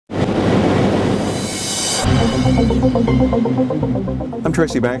I'm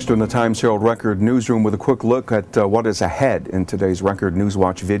Tracy Baxter in the Times Herald Record newsroom with a quick look at what is ahead in today's Record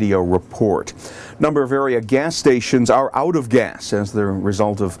NewsWatch video report. A number of area gas stations are out of gas as the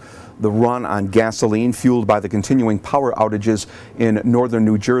result of the run on gasoline fueled by the continuing power outages in northern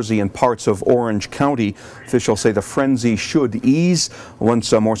New Jersey and parts of Orange County. Officials say the frenzy should ease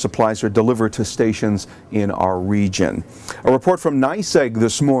once more supplies are delivered to stations in our region. A report from NYSEG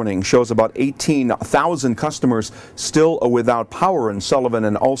this morning shows about 18,000 customers still without power in Sullivan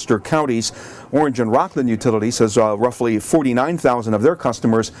and Ulster counties. Orange and Rockland Utility says roughly 49,000 of their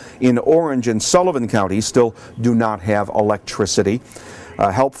customers in Orange and Sullivan counties still do not have electricity.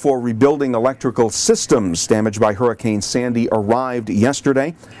 Help for rebuilding electrical systems damaged by Hurricane Sandy arrived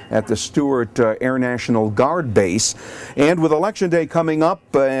yesterday at the Stewart Air National Guard base. And with Election Day coming up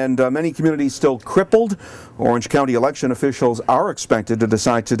and many communities still crippled, Orange County election officials are expected to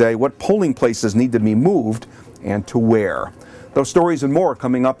decide today what polling places need to be moved and to where. Those stories and more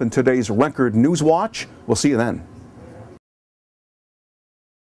coming up in today's Record News Watch. We'll see you then.